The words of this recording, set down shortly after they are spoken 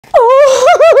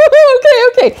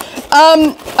Okay.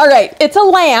 All right, it's a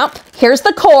lamp. Here's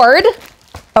the cord.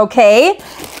 Okay.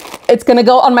 It's gonna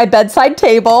go on my bedside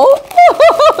table.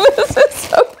 This is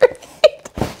so great.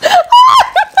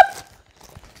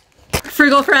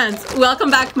 Frugal friends,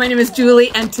 welcome back. My name is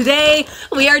Julie, and today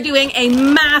we are doing a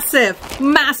massive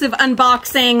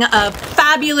unboxing of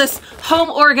fabulous home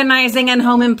organizing and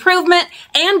home improvement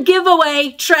and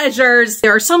giveaway treasures.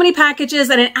 There are so many packages,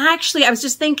 and I was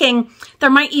just thinking there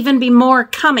might even be more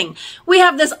coming. We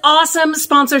have this awesome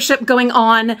sponsorship going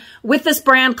on with this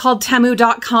brand called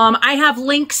Temu.com. I have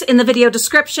links in the video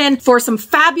description for some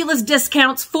fabulous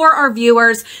discounts for our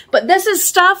viewers, but this is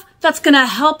stuff that's gonna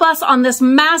help us on this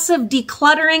massive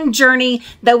decluttering journey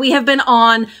that we have been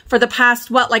on for the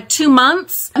past, like 2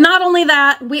 months. Not only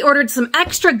that, we ordered some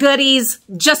extra goodies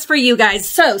just for you guys.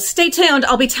 So stay tuned.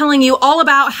 I'll be telling you all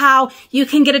about how you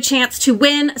can get a chance to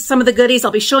win some of the goodies.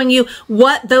 I'll be showing you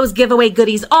what those giveaway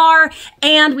goodies are.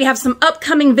 And we have some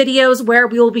upcoming videos where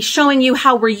we will be showing you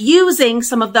how we're using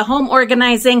some of the home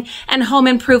organizing and home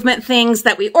improvement things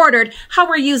that we ordered, how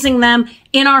we're using them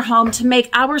in our home to make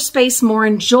our space more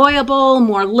enjoyable,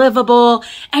 more livable,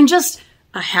 and just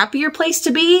a happier place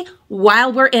to be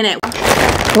while we're in it.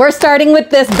 We're starting with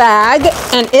this bag,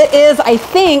 and it is, I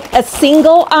think, a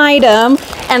single item,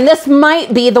 and this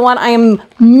might be the one I am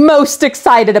most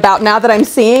excited about now that I'm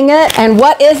seeing it. And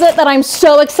what is it that I'm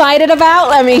so excited about?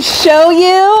 Let me show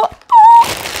you.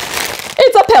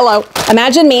 It's a pillow.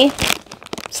 Imagine me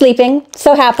sleeping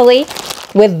so happily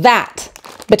with that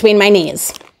between my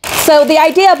knees. So the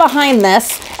idea behind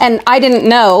this, and I didn't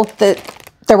know that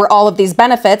there were all of these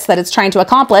benefits that it's trying to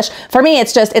accomplish. For me,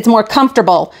 it's more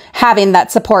comfortable having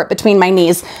that support between my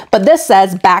knees. But this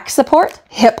says back support,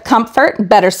 hip comfort,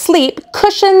 better sleep,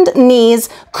 cushioned knees,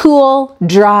 cool,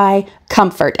 dry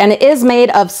comfort. And it is made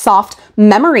of soft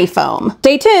memory foam.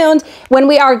 Stay tuned. When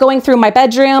we are going through my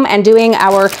bedroom and doing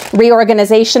our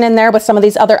reorganization in there with some of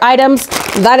these other items,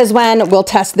 that is when we'll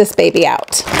test this baby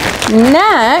out.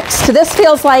 Next, this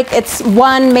feels like it's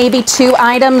 1, maybe 2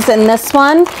 items in this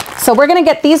one. So we're gonna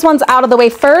get these ones out of the way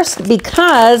first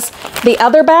because the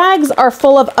other bags are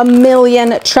full of a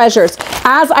million treasures.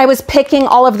 As I was picking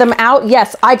all of them out,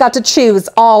 yes, I got to choose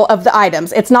all of the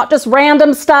items. It's not just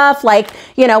random stuff like,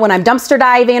 you know, when I'm dumpster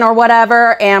diving or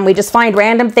whatever and we just find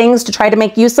random things to try to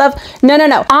make use of.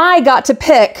 No. I got to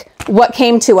pick what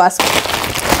came to us.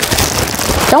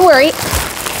 Don't worry.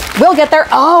 We'll get there.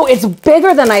 Oh, it's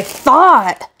bigger than I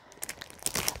thought.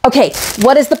 Okay,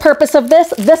 what is the purpose of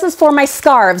this? This is for my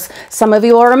scarves. Some of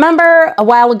you will remember a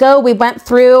while ago, we went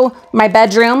through my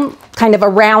bedroom, kind of a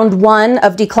round 1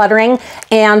 of decluttering.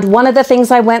 And one of the things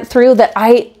I went through that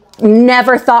I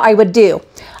never thought I would do,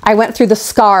 I went through the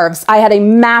scarves. I had a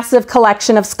massive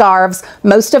collection of scarves,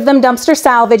 most of them dumpster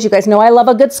salvage. You guys know I love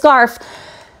a good scarf.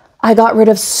 I got rid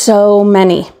of so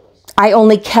many. I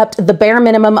only kept the bare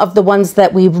minimum of the ones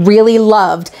that we really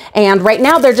loved. And right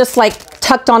now they're just like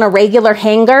tucked on a regular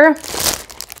hanger.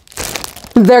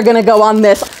 They're gonna go on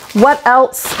this. What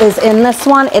else is in this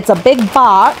one? It's a big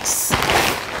box.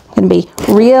 I'm gonna be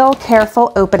real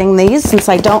careful opening these since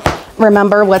I don't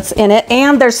remember what's in it.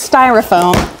 And there's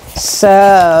styrofoam.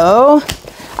 So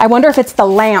I wonder if it's the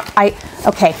lamp.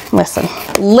 Okay,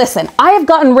 listen. I have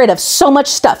gotten rid of so much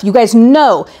stuff. You guys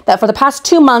know that for the past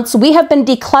 2 months, we have been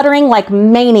decluttering like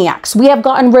maniacs. We have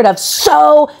gotten rid of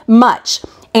so much.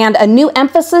 And a new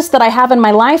emphasis that I have in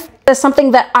my life is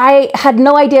something that I had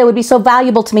no idea would be so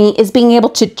valuable to me is being able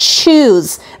to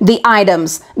choose the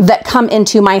items that come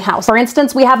into my house. For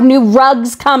instance, we have new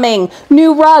rugs coming.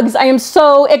 New rugs. I am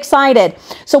so excited.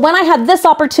 So when I had this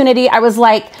opportunity, I was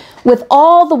like, with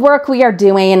all the work we are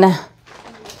doing,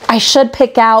 I should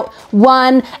pick out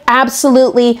one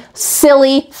absolutely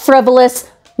silly, frivolous,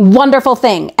 wonderful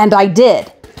thing. And I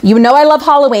did. You know I love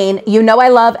Halloween. You know I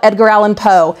love Edgar Allan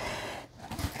Poe.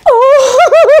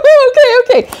 Oh,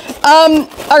 okay.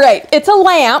 All right, it's a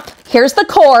lamp. Here's the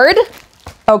cord.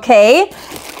 Okay.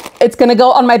 It's gonna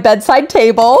go on my bedside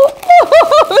table.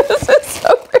 Oh, this is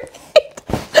so great.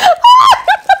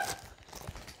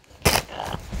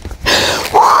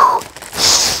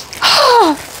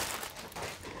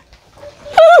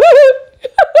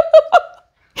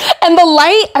 And the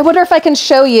light, I wonder if I can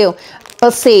show you.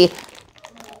 Let's see.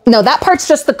 No, that part's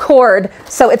just the cord.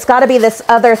 So it's got to be this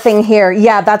other thing here.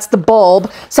 Yeah, that's the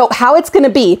bulb. So how it's going to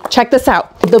be, check this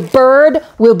out. The bird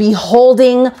will be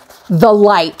holding the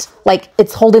light. Like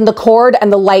it's holding the cord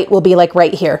and the light will be like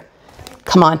right here.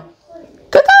 Come on.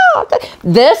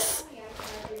 This,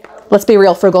 let's be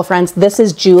real, frugal friends. This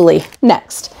is Julie.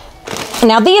 Next.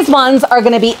 Now these ones are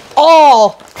going to be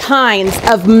all kinds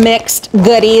of mixed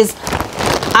goodies.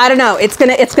 I don't know. It's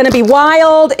gonna be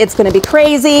wild. It's gonna be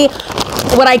crazy.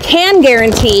 What I can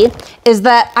guarantee is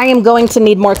that I am going to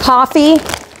need more coffee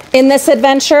in this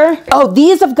adventure. Oh,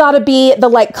 these have got to be the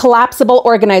like collapsible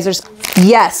organizers.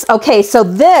 Yes. Okay. So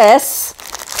this,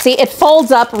 see, it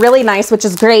folds up really nice, which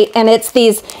is great. And it's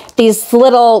these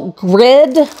little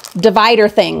grid divider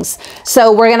things.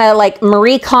 So we're going to like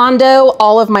Marie Kondo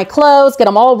all of my clothes, get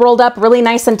them all rolled up really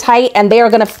nice and tight. And they are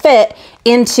going to fit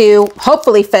into,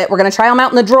 hopefully fit, we're going to try them out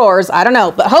in the drawers. I don't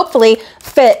know, but hopefully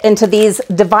fit into these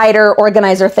divider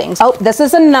organizer things. Oh, this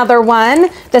is another one.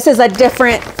 This is a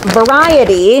different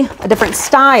variety, a different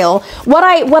style. What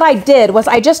I did was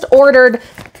I just ordered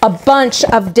a bunch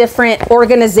of different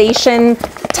organization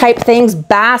type things,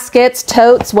 baskets,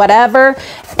 totes, whatever.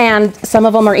 And some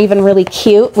of them are even really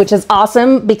cute, which is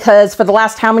awesome because for the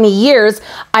last how many years,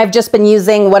 I've just been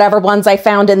using whatever ones I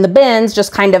found in the bins,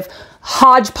 just kind of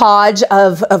hodgepodge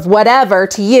of whatever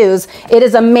to use. It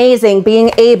is amazing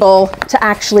being able to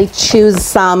actually choose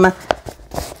some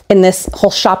in this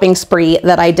whole shopping spree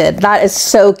that I did. That is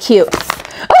so cute.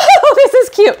 Oh, this is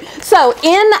cute. So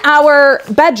in our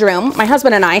bedroom, my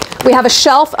husband and I, we have a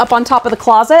shelf up on top of the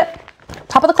closet.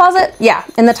 Top of the closet? Yeah,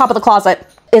 in the top of the closet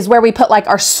is where we put like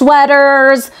our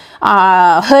sweaters,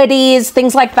 hoodies,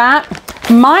 things like that.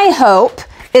 My hope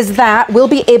is that we'll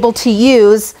be able to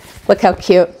use, look how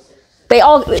cute. They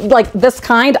all, like this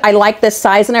kind, I like this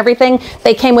size and everything.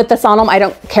 They came with this on them. I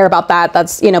don't care about that.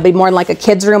 That's, you know, be more like a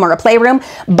kid's room or a playroom.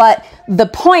 But the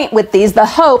point with these, the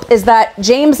hope is that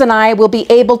James and I will be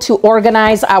able to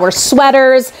organize our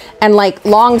sweaters and like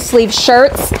long sleeve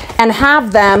shirts and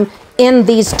have them in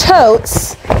these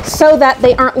totes so that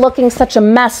they aren't looking such a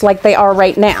mess like they are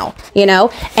right now, you know?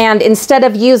 And instead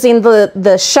of using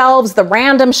the shelves, the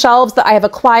random shelves that I have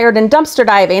acquired in dumpster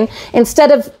diving,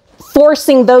 instead of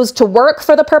forcing those to work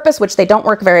for the purpose, which they don't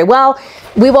work very well,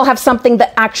 we will have something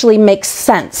that actually makes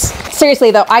sense.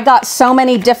 Seriously though, I got so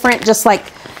many different just like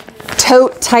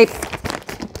tote type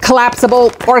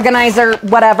collapsible organizer,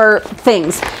 whatever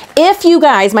things. If you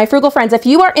guys, my frugal friends, if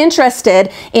you are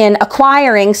interested in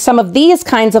acquiring some of these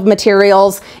kinds of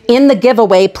materials in the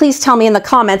giveaway, please tell me in the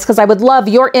comments because I would love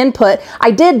your input.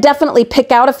 I did definitely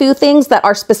pick out a few things that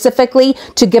are specifically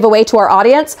to give away to our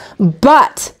audience,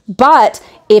 but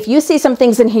if you see some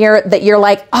things in here that you're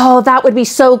like, oh, that would be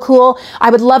so cool, I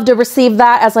would love to receive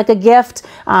that as like a gift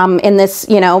in this,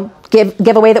 you know,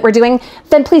 giveaway that we're doing,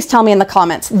 then please tell me in the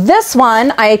comments. This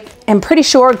one, I am pretty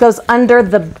sure goes under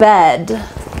the bed.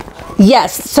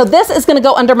 Yes, so this is gonna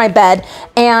go under my bed,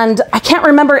 and I can't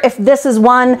remember if this is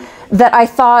one that I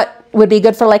thought would be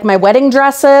good for like my wedding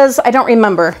dresses. I don't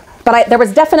remember, but there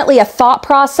was definitely a thought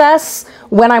process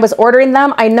when I was ordering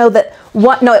them. I know that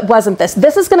no, it wasn't this.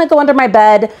 This is gonna go under my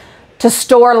bed to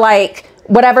store like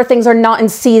whatever things are not in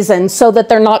season so that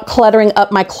they're not cluttering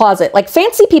up my closet. Like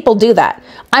fancy people do that.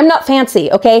 I'm not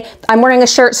fancy, okay? I'm wearing a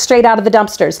shirt straight out of the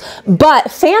dumpsters.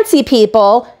 But fancy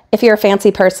people, if you're a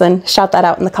fancy person, shout that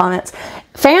out in the comments.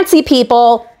 Fancy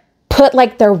people put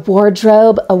like their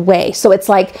wardrobe away. So it's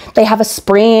like they have a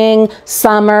spring,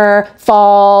 summer,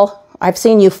 fall. I've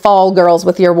seen you fall girls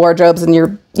with your wardrobes and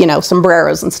your, you know,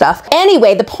 sombreros and stuff.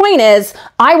 Anyway, the point is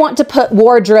I want to put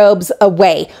wardrobes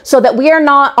away so that we are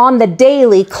not on the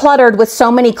daily cluttered with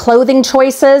so many clothing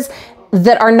choices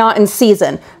that are not in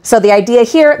season. So the idea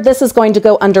here, this is going to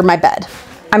go under my bed.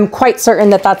 I'm quite certain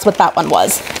that that's what that one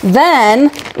was. Then,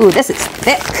 ooh, this is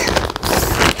thick.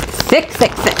 Thick,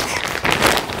 thick, thick.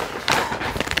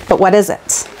 But what is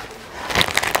it?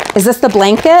 Is this the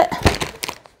blanket?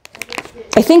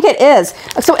 I think it is.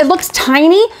 So it looks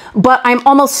tiny, but I'm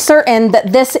almost certain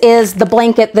that this is the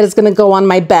blanket that is going to go on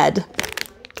my bed.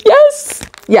 Yes.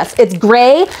 Yes, it's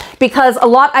gray because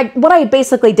what I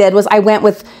basically did was I went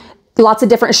with lots of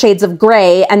different shades of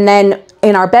gray, and then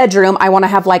in our bedroom, I want to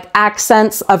have like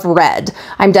accents of red.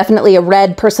 I'm definitely a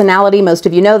red personality. Most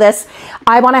of you know this.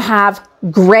 I want to have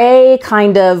gray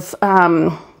kind of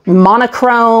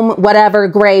monochrome, whatever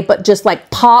gray, but just like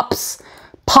pops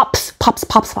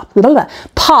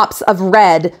of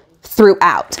red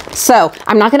throughout. So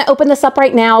I'm not going to open this up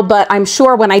right now, but I'm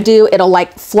sure when I do, it'll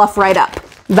like fluff right up.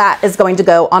 That is going to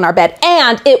go on our bed,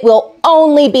 and it will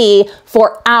only be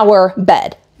for our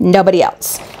bed, nobody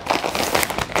else.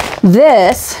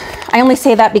 This, I only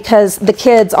say that because the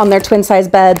kids on their twin size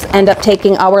beds end up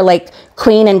taking our like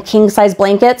queen and king size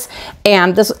blankets.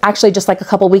 And this actually just like a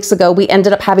couple weeks ago, we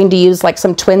ended up having to use like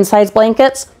some twin size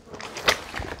blankets.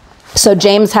 So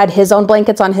James had his own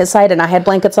blankets on his side and I had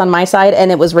blankets on my side, and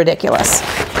it was ridiculous.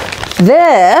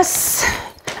 This,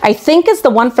 I think, is the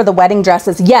one for the wedding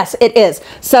dresses. Yes, it is.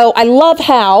 So I love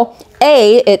how,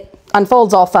 A, it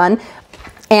unfolds all fun.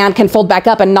 and can fold back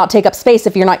up and not take up space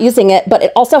if you're not using it. But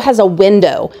it also has a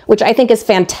window, which I think is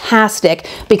fantastic,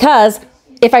 because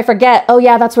if I forget, oh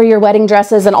yeah, that's where your wedding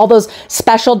dresses and all those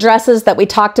special dresses that we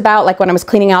talked about, like when I was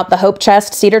cleaning out the hope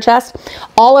chest, cedar chest,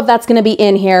 all of that's gonna be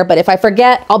in here. But if I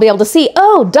forget, I'll be able to see,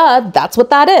 oh, duh, that's what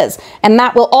that is. And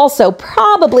that will also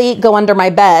probably go under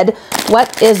my bed.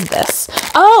 What is this?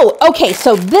 Oh, okay,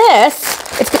 so this,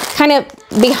 it's kind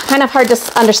of hard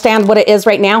to understand what it is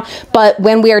right now, but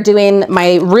when we are doing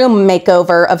my room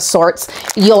makeover of sorts,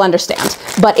 you'll understand.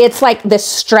 But it's like this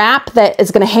strap that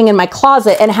is gonna hang in my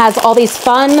closet and has all these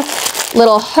fun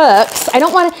little hooks. I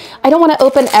don't want to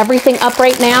open everything up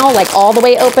right now, like all the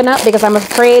way open up, because I'm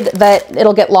afraid that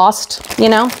it'll get lost, you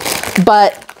know,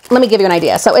 but let me give you an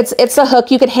idea. So it's a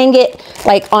hook. You could hang it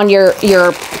like on your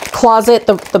closet,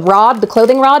 the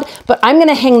clothing rod, but I'm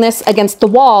gonna hang this against the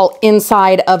wall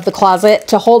inside of the closet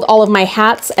to hold all of my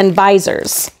hats and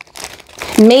visors.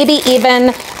 Maybe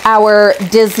even our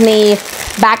Disney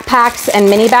backpacks and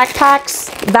mini backpacks.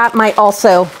 That might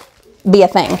also be a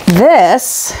thing.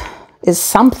 This is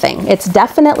something. It's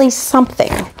definitely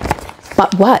something.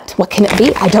 But what? What can it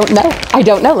be? I don't know. I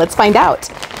don't know. Let's find out.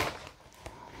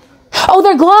 Oh,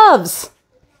 they're gloves.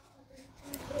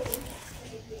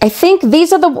 I think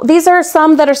these are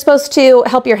some that are supposed to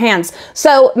help your hands.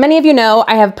 So many of you know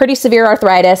I have pretty severe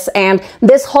arthritis, and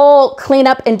this whole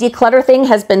cleanup and declutter thing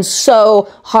has been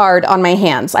so hard on my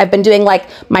hands. I've been doing like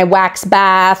my wax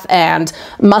bath and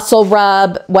muscle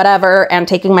rub, whatever, and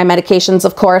taking my medications,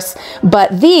 of course.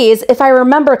 But these, if I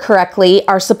remember correctly,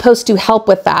 are supposed to help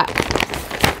with that.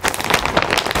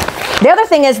 The other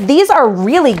thing is these are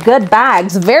really good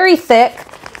bags, very thick,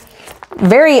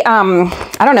 very,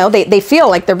 I don't know, they feel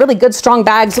like they're really good, strong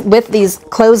bags with these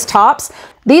closed tops.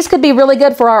 These could be really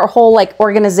good for our whole like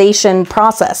organization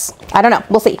process. I don't know,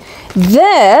 we'll see.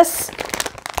 This,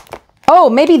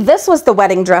 oh, maybe this was the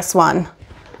wedding dress one.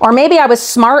 Or maybe I was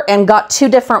smart and got two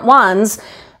different ones,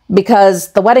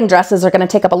 because the wedding dresses are gonna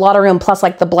take up a lot of room, plus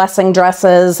like the blessing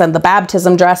dresses and the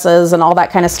baptism dresses and all that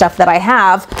kind of stuff that I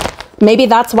have. Maybe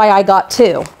that's why I got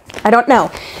two. I don't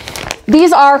know.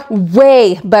 These are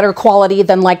way better quality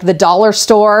than like the dollar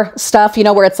store stuff, you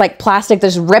know, where it's like plastic,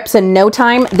 there's rips in no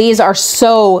time. These are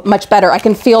so much better. I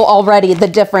can feel already the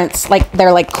difference. Like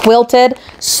they're like quilted,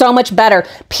 so much better.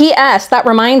 P.S. That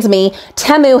reminds me,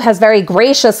 Temu has very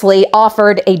graciously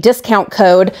offered a discount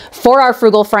code for our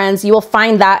frugal friends. You will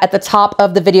find that at the top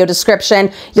of the video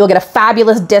description. You'll get a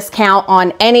fabulous discount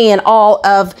on any and all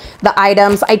of the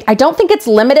items. I don't think it's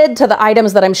limited to the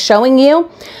items that I'm showing you.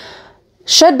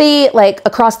 Should be like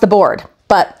across the board.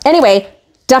 But anyway,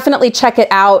 definitely check it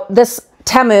out. This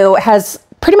Temu has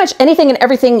pretty much anything and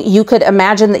everything you could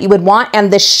imagine that you would want.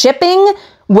 And the shipping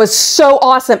was so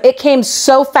awesome. It came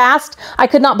so fast. I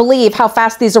could not believe how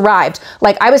fast these arrived.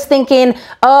 Like I was thinking,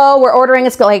 oh, we're ordering,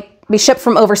 it's gonna like be shipped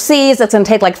from overseas. It's gonna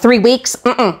take like 3 weeks.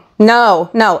 No,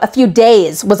 a few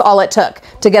days was all it took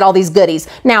to get all these goodies.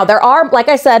 Now there are, like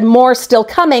I said, more still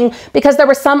coming, because there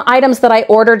were some items that I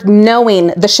ordered knowing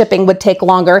the shipping would take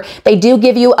longer. They do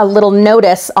give you a little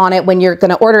notice on it when you're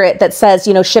gonna order it that says,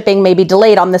 you know, shipping may be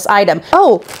delayed on this item.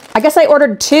 Oh, I guess I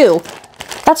ordered two.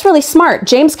 That's really smart.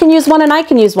 James can use one and I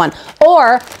can use one.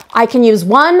 Or I can use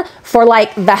one for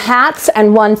like the hats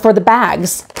and one for the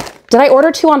bags. Did I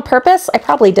order two on purpose? I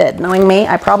probably did. Knowing me,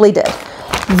 I probably did.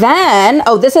 Then,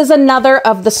 oh, this is another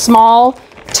of the small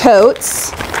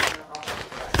totes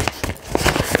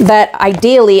that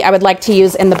ideally I would like to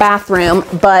use in the bathroom,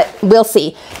 but we'll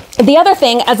see. The other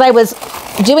thing, as I was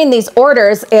doing these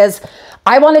orders, is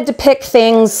I wanted to pick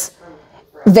things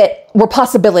that were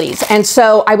possibilities. And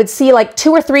so I would see like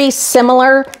 2 or 3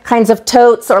 similar kinds of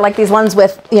totes, or like these ones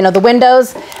with, you know, the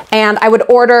windows. And I would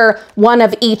order one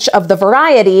of each of the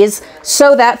varieties,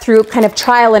 so that through kind of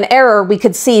trial and error, we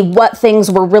could see what things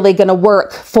were really going to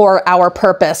work for our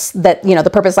purpose, that, you know, the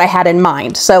purpose I had in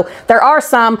mind. So there are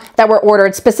some that were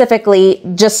ordered specifically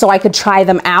just so I could try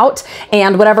them out,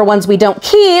 and whatever ones we don't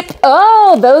keep,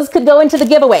 oh, those could go into the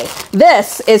giveaway.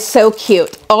 This is so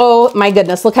cute. Oh my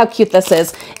goodness, look how cute this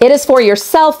is. It is for your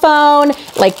cell phone,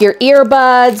 like your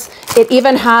earbuds. It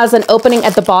even has an opening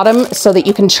at the bottom so that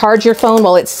you can charge your phone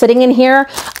while it's sitting in here.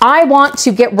 I want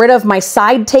to get rid of my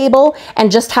side table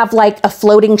and just have like a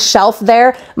floating shelf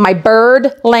there. My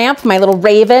bird lamp, my little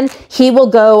raven, he will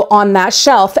go on that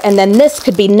shelf, and then this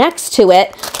could be next to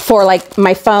it for like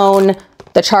my phone,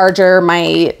 the charger,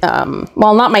 my,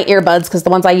 well, not my earbuds, because the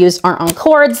ones I use aren't on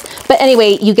cords, but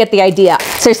anyway, you get the idea.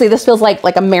 Seriously, this feels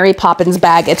like a Mary Poppins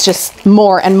bag. It's just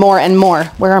more and more and more.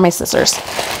 Where are my scissors?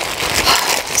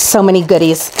 So many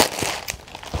goodies.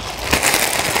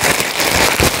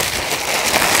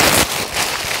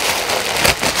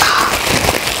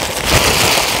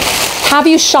 Have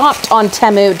you shopped on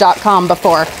Temu.com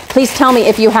before? Please tell me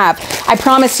if you have. I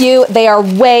promise you, they are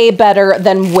way better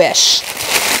than Wish.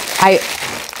 I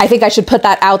think I should put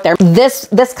that out there.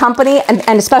 This company,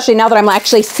 and especially now that I'm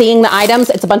actually seeing the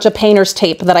items, it's a bunch of painter's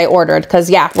tape that I ordered, because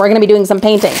yeah, we're gonna be doing some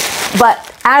painting. But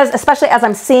especially as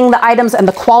I'm seeing the items and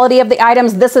the quality of the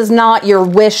items, this is not your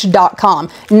Wish.com.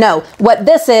 No, what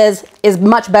this is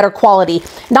much better quality.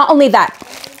 Not only that,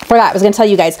 I was gonna tell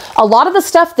you guys, a lot of the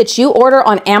stuff that you order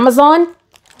on Amazon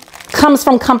comes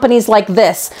from companies like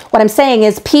this. What I'm saying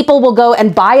is people will go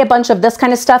and buy a bunch of this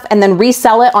kind of stuff and then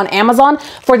resell it on Amazon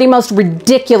for the most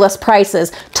ridiculous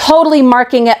prices, totally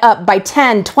marking it up by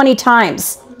 10, 20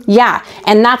 times. Yeah,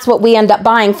 and that's what we end up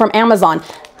buying from Amazon.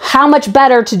 How much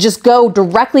better to just go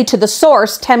directly to the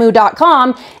source,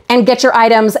 Temu.com, and get your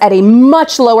items at a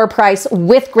much lower price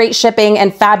with great shipping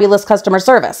and fabulous customer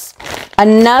service.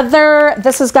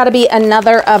 This has got to be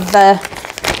another of the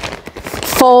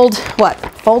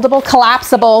foldable,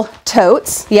 collapsible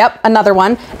totes. Yep, another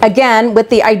one. Again, with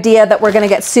the idea that we're gonna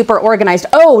get super organized.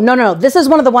 Oh, no, this is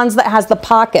one of the ones that has the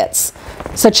pockets.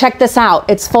 So check this out.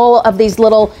 It's full of these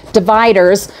little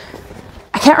dividers.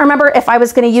 I can't remember if I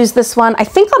was gonna use this one, I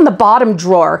think on the bottom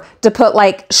drawer, to put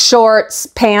like shorts,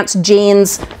 pants,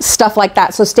 jeans, stuff like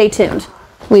that. So stay tuned.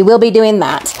 We will be doing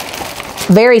that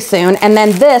very soon. And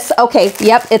then this, okay,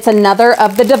 yep, it's another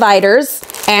of the dividers,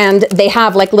 and they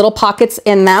have like little pockets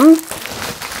in them.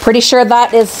 Pretty sure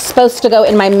that is supposed to go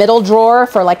in my middle drawer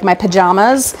for like my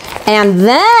pajamas. And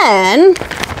then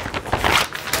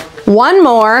one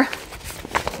more.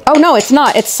 Oh no, it's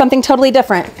not. It's something totally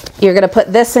different. You're gonna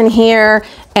put this in here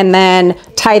and then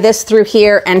tie this through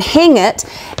here and hang it.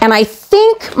 And I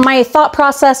think my thought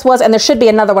process was, and there should be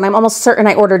another one, I'm almost certain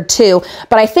I ordered two,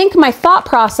 but I think my thought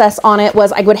process on it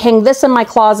was I would hang this in my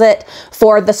closet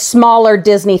for the smaller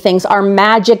Disney things, our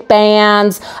magic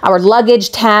bands, our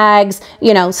luggage tags,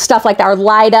 you know, stuff like that, our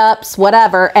light ups,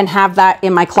 whatever, and have that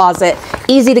in my closet.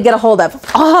 Easy to get a hold of.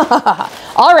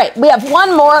 All right, we have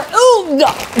one more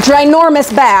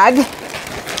ginormous bag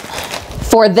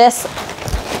for this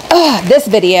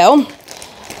video.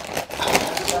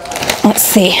 Let's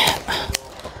see.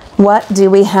 What do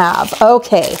we have?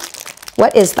 Okay.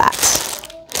 What is that?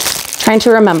 Trying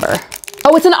to remember.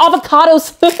 Oh, it's an avocado. All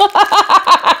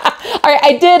right,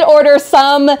 I did order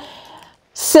some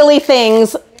silly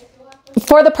things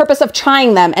for the purpose of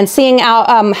trying them and seeing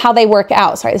how they work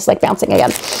out. Sorry, this is like bouncing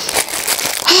again.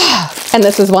 And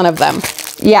this is one of them.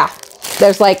 Yeah,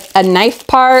 there's like a knife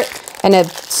part and a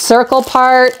circle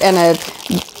part and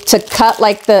to cut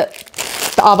like the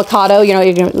avocado, you know,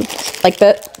 you can like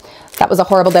that. That was a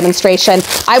horrible demonstration.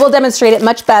 I will demonstrate it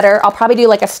much better. I'll probably do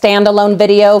like a standalone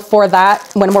video for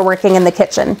that when we're working in the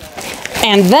kitchen.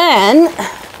 And then,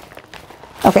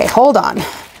 okay, hold on.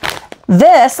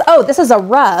 This is a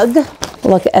rug.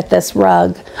 Look at this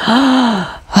rug.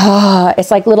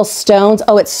 It's like little stones.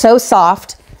 Oh, it's so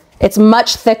soft. It's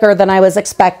much thicker than I was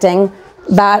expecting.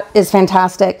 That is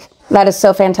fantastic. That is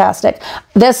so fantastic.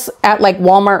 This at like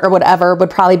Walmart or whatever would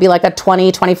probably be like a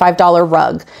 $20, $25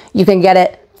 rug. You can get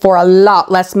it for a lot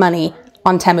less money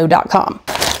on Temu.com.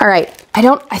 All right,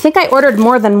 I think I ordered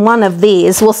more than one of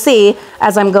these. We'll see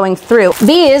as I'm going through.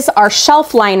 These are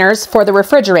shelf liners for the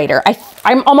refrigerator.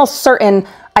 I'm almost certain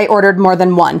I ordered more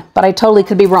than one, but I totally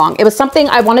could be wrong. It was something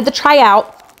I wanted to try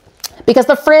out because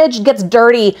the fridge gets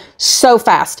dirty so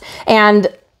fast. And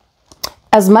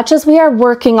as much as we are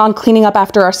working on cleaning up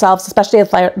after ourselves, especially if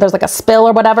there's like a spill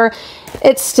or whatever,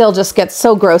 it still just gets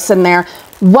so gross in there.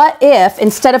 What if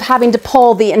instead of having to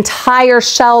pull the entire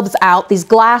shelves out, these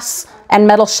glass and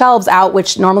metal shelves out,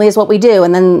 which normally is what we do,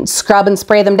 and then scrub and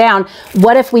spray them down,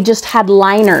 what if we just had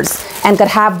liners and could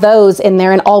have those in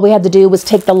there and all we had to do was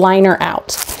take the liner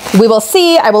out? We will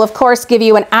see. I will, of course, give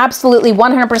you an absolutely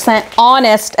 100%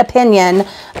 honest opinion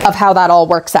of how that all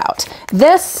works out.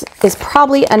 This is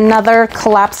probably another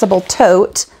collapsible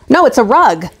tote. No, it's a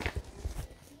rug.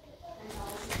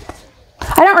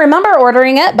 I don't remember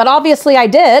ordering it, but obviously I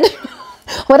did.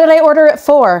 What did I order it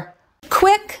for?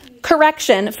 Quick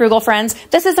correction, Frugal friends.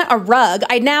 This isn't a rug.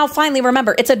 I now finally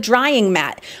remember it's a drying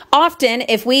mat. Often,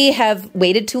 if we have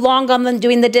waited too long on them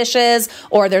doing the dishes,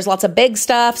 or there's lots of big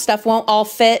stuff won't all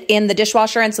fit in the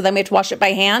dishwasher, and so then we have to wash it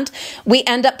by hand, we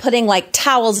end up putting like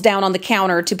towels down on the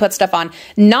counter to put stuff on.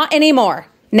 Not anymore.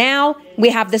 Now we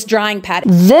have this drying pad.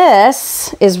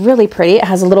 This is really pretty. It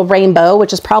has a little rainbow,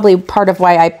 which is probably part of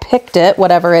why I picked it,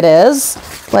 whatever it is.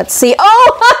 Let's see.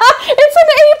 Oh, it's an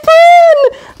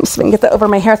apron. I'm just gonna get that over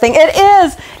my hair thing. It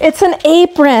is. It's an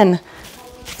apron.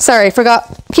 Sorry,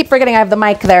 keep forgetting I have the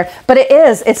mic there. But it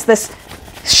is. It's this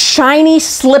shiny,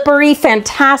 slippery,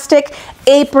 fantastic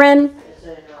apron.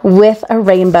 with a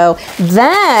rainbow.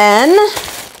 Then,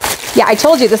 yeah, I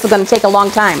told you this is going to take a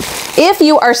long time. If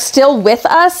you are still with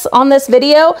us on this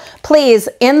video, please,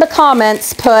 in the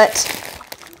comments, put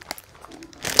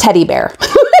teddy bear.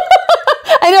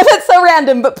 I know that's so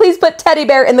random, but please put teddy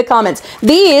bear in the comments.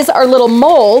 These are little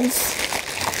molds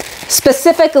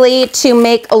specifically to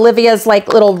make Olivia's like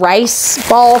little rice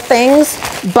ball things,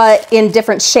 but in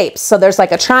different shapes. So there's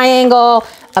like a triangle,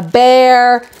 a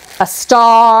bear, a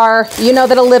star. You know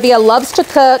that Olivia loves to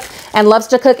cook and loves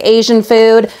to cook Asian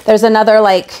food. There's another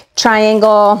like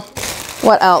triangle.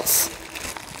 What else?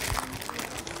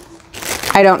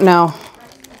 I don't know.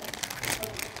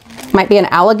 Might be an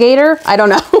alligator. I don't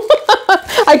know.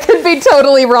 I could be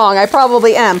totally wrong. I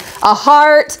probably am. A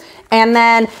heart. And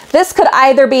then this could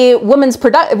either be women's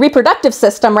reproductive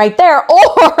system right there,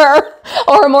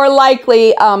 or more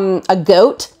likely a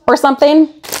goat or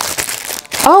something.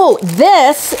 Oh,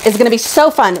 this is going to be so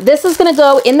fun. This is going to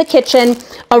go in the kitchen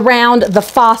around the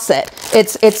faucet.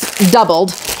 It's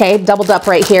doubled, okay, doubled up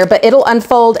right here, but it'll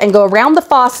unfold and go around the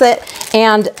faucet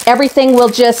and everything will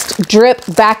just drip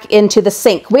back into the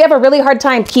sink. We have a really hard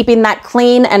time keeping that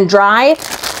clean and dry.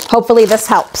 Hopefully this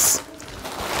helps.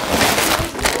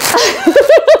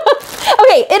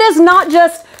 Okay, it is not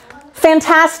just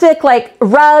fantastic like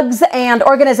rugs and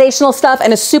organizational stuff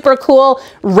and a super cool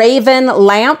Raven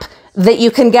lamp that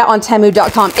you can get on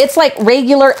Temu.com. It's like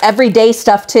regular everyday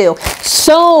stuff too.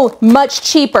 So much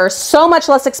cheaper, so much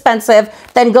less expensive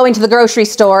than going to the grocery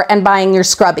store and buying your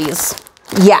scrubbies.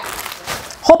 Yeah,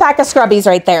 whole pack of scrubbies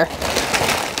right there.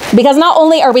 Because not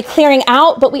only are we clearing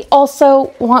out, but we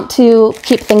also want to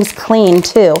keep things clean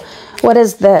too. What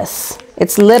is this?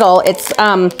 It's little, it's,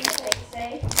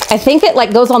 I think it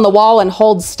like goes on the wall and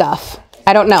holds stuff.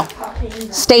 I don't know.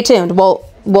 Stay tuned,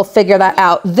 we'll figure that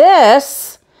out.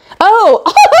 This,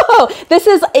 this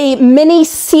is a mini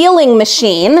sealing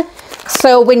machine.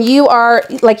 So when you are,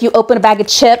 like you open a bag of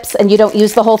chips and you don't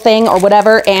use the whole thing or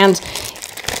whatever, and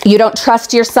you don't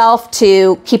trust yourself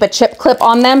to keep a chip clip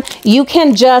on them, you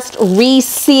can just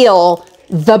reseal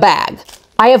the bag.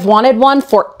 I have wanted one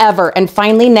forever, and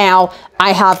finally now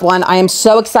I have one. I am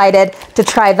so excited to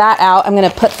try that out. I'm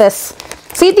gonna put this,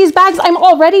 see these bags, I'm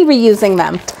already reusing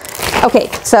them.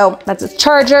 Okay, so that's a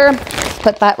charger,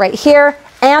 put that right here.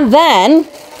 And then,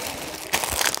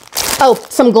 oh,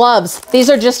 some gloves. These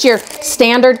are just your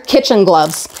standard kitchen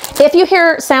gloves. If you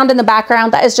hear sound in the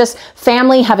background, that is just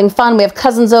family having fun. We have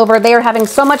cousins over. They are having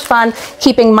so much fun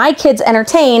keeping my kids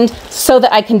entertained so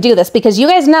that I can do this. Because you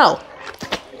guys know,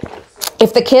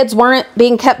 if the kids weren't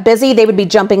being kept busy, they would be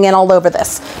jumping in all over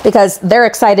this because they're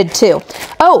excited too.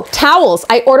 Oh, towels.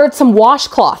 I ordered some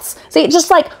washcloths. See, just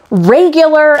like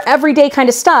regular, everyday kind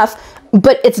of stuff,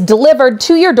 but it's delivered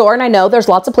to your door. And I know there's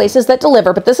lots of places that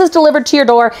deliver, but this is delivered to your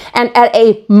door and at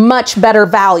a much better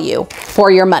value for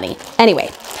your money.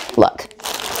 Anyway, look,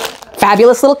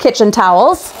 fabulous little kitchen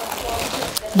towels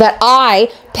that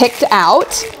I picked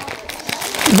out.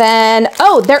 Then,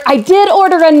 oh, I did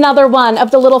order another one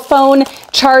of the little phone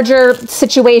charger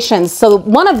situations. So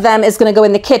one of them is going to go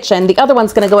in the kitchen. The other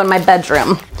one's going to go in my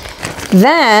bedroom.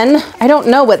 Then, I don't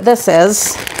know what this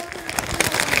is.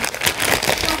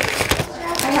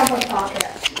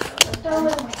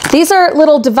 These are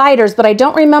little dividers, but I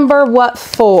don't remember what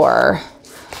for.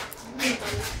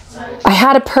 I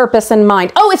had a purpose in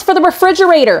mind. Oh, it's for the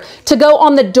refrigerator to go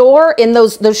on the door in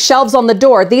those shelves on the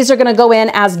door. These are going to go in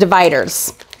as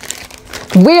dividers.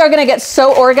 We are going to get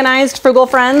so organized, Frugal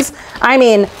friends. I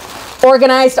mean,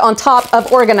 organized on top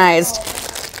of organized.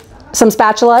 Some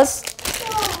spatulas.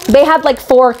 They had like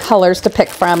 4 colors to pick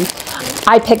from.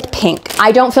 I picked pink.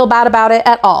 I don't feel bad about it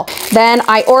at all. Then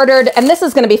I ordered, and this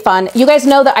is going to be fun. You guys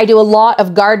know that I do a lot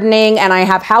of gardening and I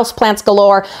have houseplants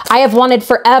galore. I have wanted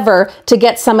forever to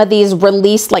get some of these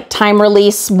release, like time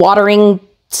release watering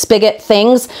spigot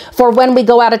things for when we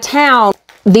go out of town.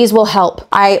 These will help.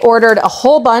 I ordered a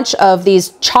whole bunch of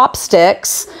these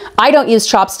chopsticks. I don't use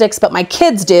chopsticks, but my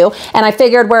kids do. And I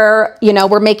figured we're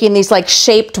making these like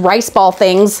shaped rice ball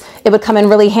things. It would come in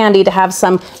really handy to have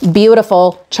some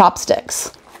beautiful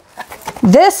chopsticks.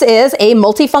 This is a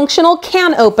multifunctional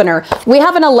can opener. We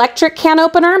have an electric can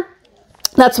opener.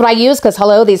 That's what I use because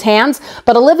hello, these hands.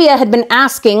 But Olivia had been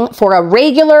asking for a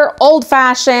regular,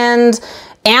 old-fashioned,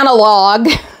 analog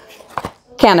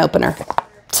can opener.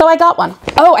 So I got one.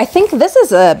 Oh, I think this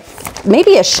is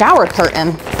maybe a shower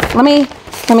curtain. Let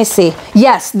me see.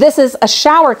 Yes, this is a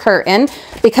shower curtain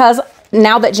because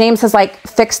now that James has like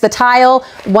fixed the tile,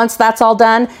 once that's all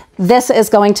done, this is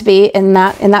going to be in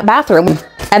that bathroom.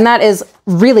 And that is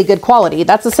really good quality.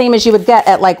 That's the same as you would get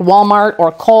at like Walmart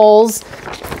or Kohl's,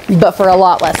 but for a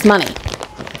lot less money.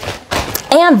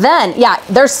 And then, yeah,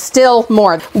 there's still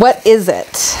more. What is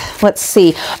it? Let's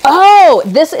see. Oh,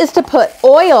 this is to put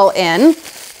oil in.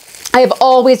 I have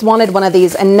always wanted one of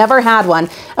these and never had one.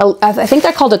 I think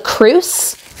they're called a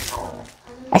cruise.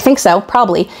 I think so,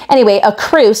 probably. Anyway, a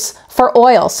cruise for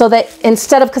oil, so that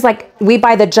instead of, because like we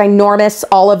buy the ginormous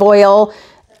olive oil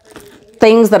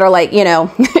things that are like, you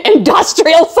know,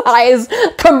 industrial size,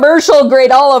 commercial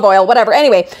grade olive oil, whatever.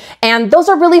 Anyway, and those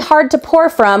are really hard to pour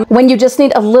from when you just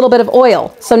need a little bit of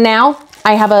oil. So now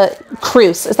I have a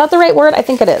cruise. Is that the right word? I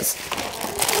think it is.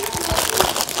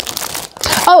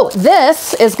 Oh,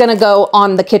 this is gonna go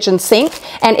on the kitchen sink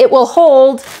and it will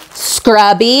hold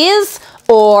scrubbies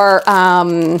or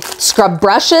scrub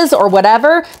brushes or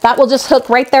whatever. That will just hook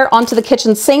right there onto the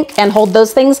kitchen sink and hold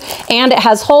those things. And it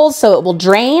has holes so it will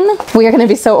drain. We are gonna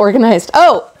be so organized.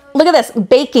 Oh, look at this,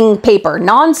 baking paper,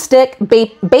 non-stick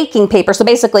baking paper. So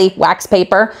basically wax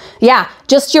paper. Yeah,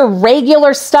 just your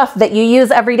regular stuff that you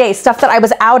use every day, stuff that I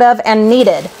was out of and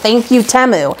needed. Thank you,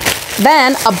 Temu.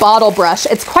 Then a bottle brush.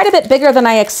 It's quite a bit bigger than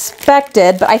I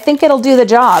expected, but I think it'll do the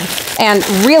job. And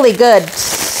really good,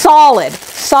 solid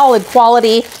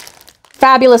quality,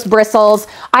 fabulous bristles.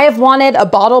 I have wanted a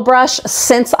bottle brush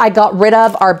since I got rid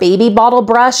of our baby bottle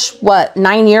brush,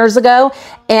 9 years ago,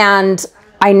 and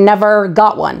I never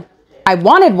got one. I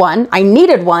wanted one, I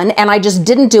needed one, and I just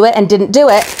didn't do it,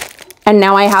 and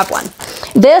now I have one.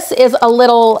 This is a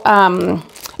little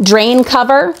drain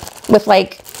cover with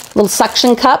like little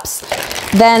suction cups.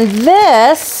 Then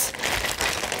this,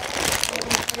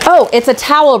 oh, it's a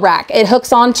towel rack. It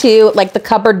hooks onto like the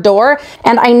cupboard door,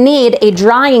 and I need a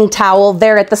drying towel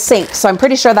there at the sink. So I'm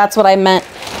pretty sure that's what I meant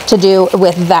to do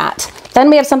with that. Then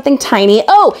we have something tiny.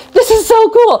 Oh, this is so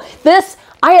cool.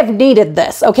 I have needed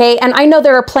this, okay? And I know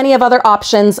there are plenty of other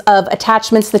options of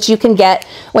attachments that you can get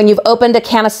when you've opened a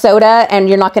can of soda and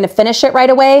you're not gonna finish it right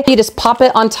away. You just pop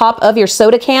it on top of your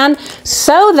soda can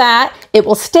so that it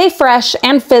will stay fresh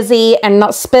and fizzy and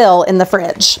not spill in the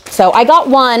fridge. So I got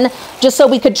one just so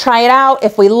we could try it out.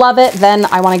 If we love it, then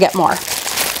I wanna get more.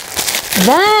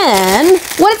 Then,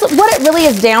 what it really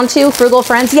is down to, Frugal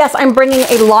friends, yes, I'm bringing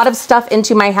a lot of stuff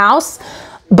into my house,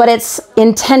 but it's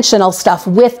intentional stuff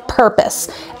with purpose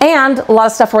and a lot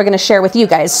of stuff we're gonna share with you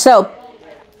guys. So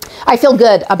I feel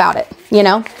good about it, you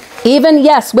know? Even,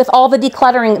 yes, with all the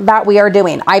decluttering that we are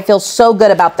doing, I feel so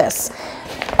good about this.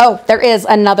 Oh, there is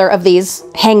another of these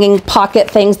hanging pocket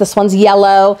things. This one's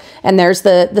yellow and there's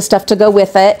the stuff to go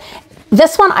with it.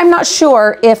 This one, I'm not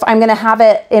sure if I'm gonna have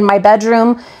it in my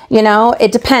bedroom, you know?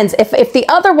 It depends. If the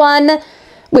other one,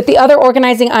 with the other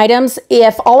organizing items,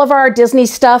 if all of our Disney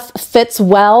stuff fits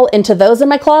well into those in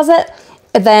my closet,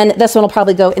 then this one will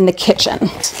probably go in the kitchen.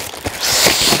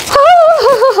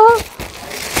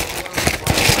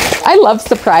 I love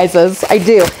surprises, I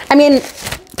do. I mean,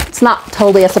 it's not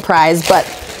totally a surprise, but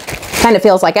kind of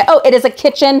feels like it. Oh, it is a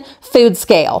kitchen food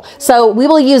scale. So we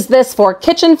will use this for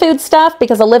kitchen food stuff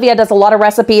because Olivia does a lot of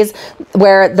recipes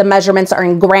where the measurements are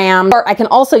in grams. Or I can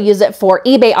also use it for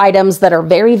eBay items that are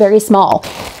very, very small.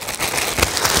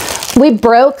 We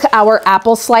broke our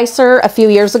apple slicer a few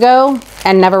years ago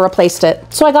and never replaced it.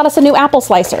 So I got us a new apple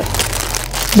slicer.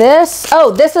 This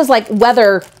is like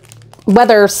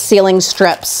weather sealing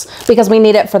strips because we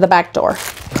need it for the back door.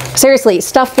 Seriously,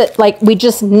 stuff that like we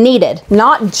just needed,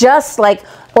 not just like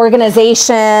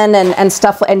organization and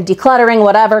stuff and decluttering,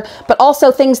 whatever, but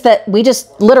also things that we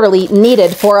just literally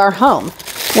needed for our home.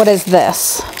 What is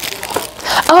this?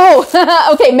 Oh,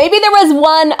 okay, maybe there was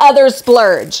one other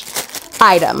splurge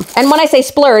item. And when I say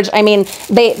splurge, I mean,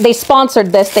 they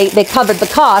sponsored this, they covered the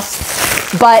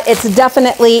costs, but it's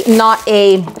definitely not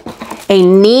a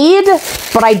need,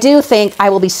 but I do think I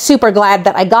will be super glad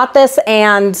that I got this.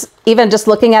 And even just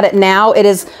looking at it now, it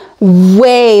is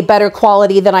way better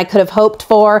quality than I could have hoped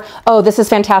for. Oh, this is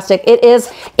fantastic. It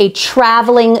is a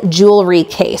traveling jewelry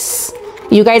case.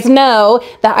 You guys know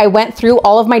that I went through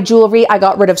all of my jewelry. I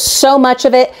got rid of so much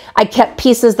of it. I kept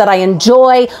pieces that I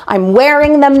enjoy. I'm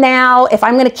wearing them now. If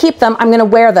I'm gonna keep them, I'm gonna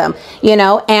wear them, you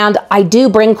know? And I do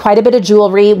bring quite a bit of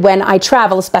jewelry when I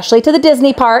travel, especially to the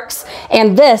Disney parks.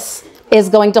 And this is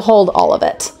going to hold all of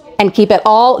it and keep it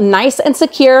all nice and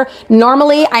secure.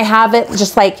 Normally I have it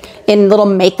just like in little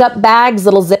makeup bags,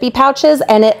 little zippy pouches,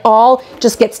 and it all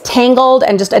just gets tangled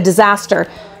and just a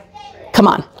disaster. Come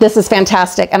on, this is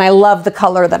fantastic. And I love the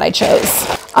color that I chose.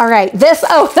 All right, this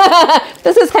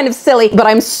is kind of silly, but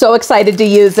I'm so excited to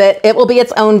use it. It will be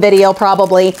its own video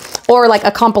probably, or like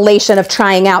a compilation of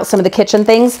trying out some of the kitchen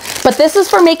things. But this is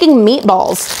for making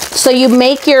meatballs. So you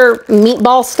make your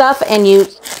meatball stuff and you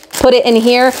put it in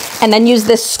here and then use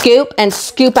this scoop and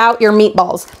scoop out your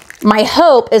meatballs. My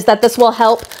hope is that this will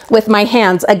help with my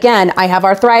hands. Again, I have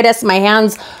arthritis. My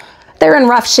hands, they're in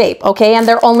rough shape, okay? And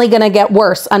they're only gonna get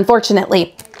worse,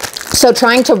 unfortunately. So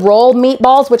trying to roll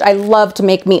meatballs, which I love to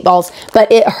make meatballs,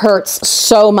 but it hurts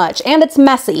so much and it's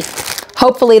messy.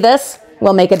 Hopefully this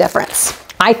will make a difference.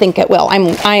 I think it will.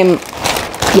 I'm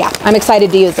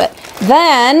excited to use it.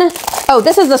 Then, oh,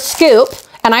 this is a scoop.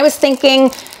 And I was thinking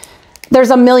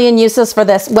there's a million uses for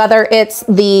this, whether it's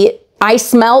the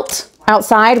ice melt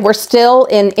outside. We're still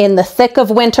in the thick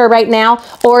of winter right now,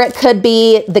 or it could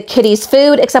be the kitty's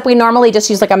food, except we normally just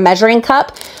use like a measuring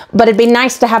cup, but it'd be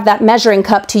nice to have that measuring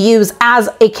cup to use as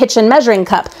a kitchen measuring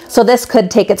cup. So this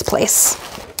could take its place.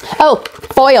 Oh,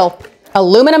 foil,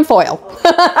 aluminum foil.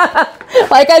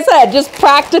 Like I said, just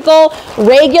practical,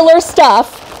 regular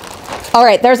stuff. All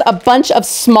right, there's a bunch of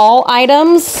small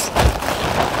items.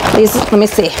 These, let me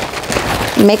see.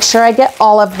 Make sure I get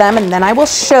all of them and then I will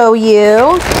show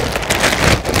you.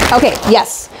 Okay,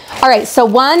 yes. All right, so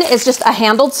one is just a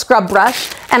handled scrub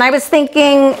brush. And I was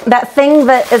thinking that thing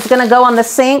that is gonna go on the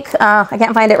sink, I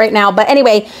can't find it right now, but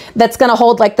anyway, that's gonna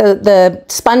hold like the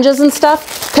sponges and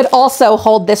stuff, could also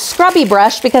hold this scrubby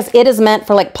brush because it is meant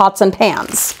for like pots and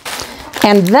pans.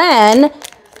 And then,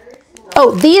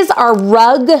 oh, these are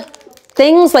rug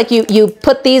things, like you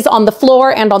put these on the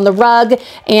floor and on the rug,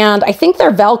 and I think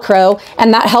they're Velcro,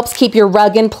 and that helps keep your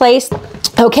rug in place.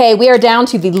 Okay, we are down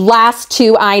to the last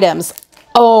two items.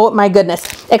 Oh my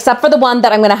goodness, except for the one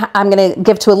that I'm gonna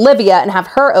give to Olivia and have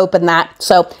her open that,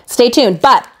 so stay tuned.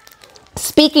 But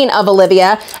speaking of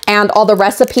Olivia and all the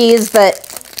recipes that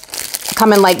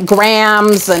come in like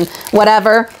grams and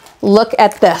whatever, look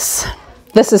at this.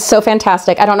 This is so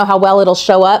fantastic. I don't know how well it'll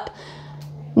show up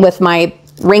with my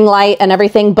ring light and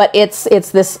everything, but it's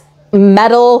this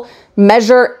metal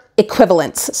measure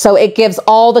equivalence. So it gives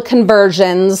all the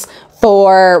conversions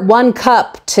for 1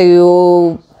 cup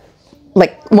to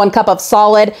like 1 cup of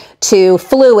solid to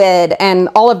fluid and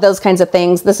all of those kinds of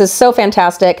things. This is so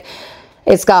fantastic.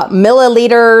 It's got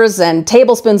milliliters and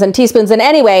tablespoons and teaspoons. And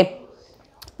anyway,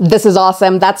 this is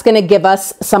awesome. That's going to give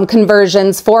us some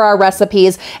conversions for our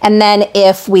recipes. And then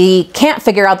if we can't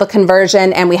figure out the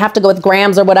conversion and we have to go with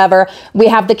grams or whatever, we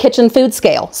have the kitchen food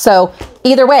scale. So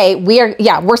either way,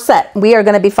 we're set. We are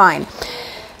going to be fine.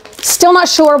 Still not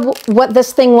sure what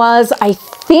this thing was. I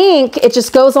think it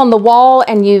just goes on the wall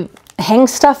and you hang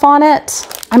stuff on it.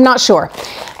 I'm not sure.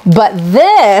 But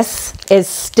this is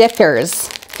stickers.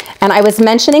 And I was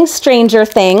mentioning Stranger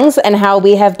Things and how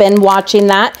we have been watching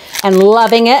that and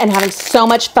loving it and having so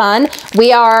much fun.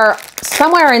 We are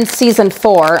somewhere in season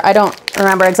 4. I don't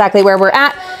remember exactly where we're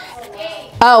at.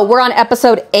 Oh, we're on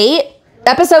episode 8.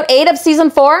 Episode 8 of season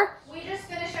 4? We just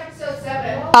finished episode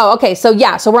 7. Oh, okay. So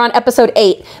yeah, so we're on episode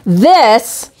 8.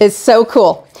 This is so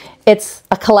cool. It's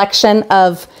a collection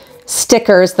of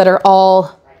stickers that are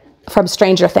all from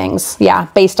Stranger Things. Yeah,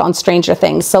 based on Stranger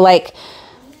Things. So like,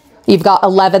 you've got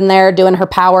 11 there doing her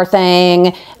power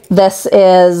thing. This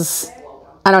is,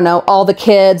 I don't know, all the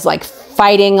kids like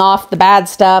fighting off the bad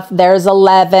stuff. There's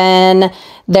 11.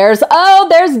 There's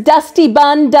Dusty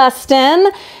Bun Dustin.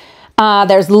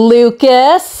 There's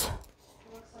Lucas.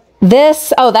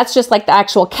 This, oh, that's just like the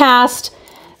actual cast.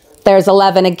 There's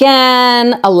 11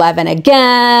 again, 11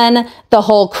 again, the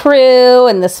whole crew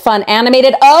and this fun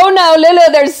animated. Oh no,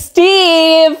 Lulu, there's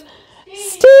Steve.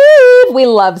 Steve, we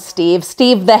love Steve.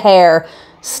 Steve the hair.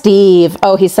 Steve,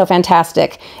 oh, he's so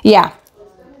fantastic. Yeah,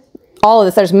 all of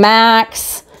this. There's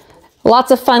Max,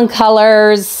 lots of fun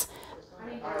colors.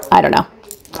 I don't know.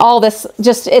 All this,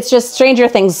 it's just Stranger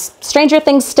Things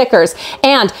stickers.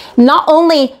 And not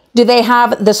only do they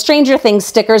have the Stranger Things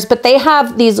stickers, but they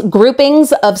have these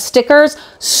groupings of stickers,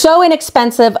 so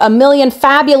inexpensive, a million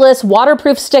fabulous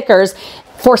waterproof stickers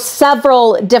for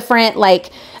several different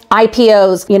like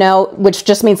IPOs, you know, which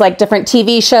just means like different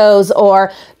TV shows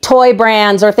or toy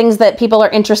brands or things that people are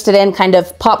interested in, kind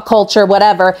of pop culture,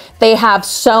 whatever. They have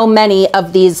so many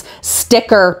of these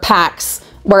sticker packs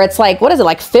where it's like, what is it,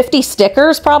 like 50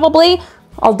 stickers probably?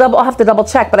 I'll have to double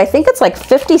check, but I think it's like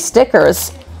 50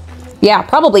 stickers. Yeah,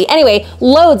 probably. Anyway,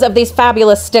 loads of these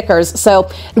fabulous stickers. So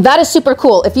that is super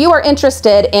cool. If you are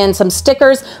interested in some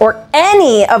stickers or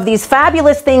any of these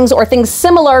fabulous things or things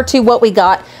similar to what we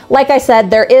got, like I said,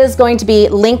 there is going to be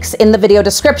links in the video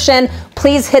description.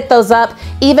 Please hit those up.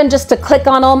 Even just to click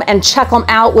on them and check them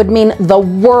out would mean the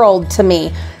world to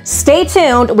me. Stay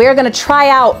tuned. We're going to try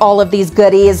out all of these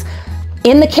goodies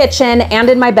in the kitchen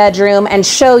and in my bedroom and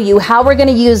show you how we're going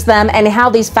to use them and how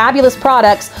these fabulous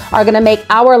products are going to make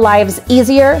our lives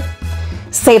easier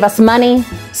save us money,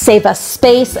 save us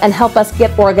space, and help us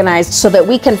get organized so that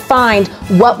we can find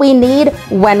what we need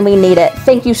when we need it.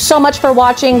 Thank you so much for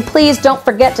watching. Please don't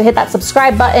forget to hit that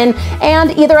subscribe button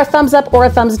and either a thumbs up or a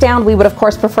thumbs down. We would of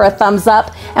course prefer a thumbs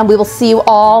up, and we will see you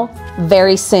all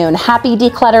very soon. Happy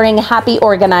decluttering, happy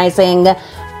organizing.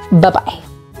 Bye-bye.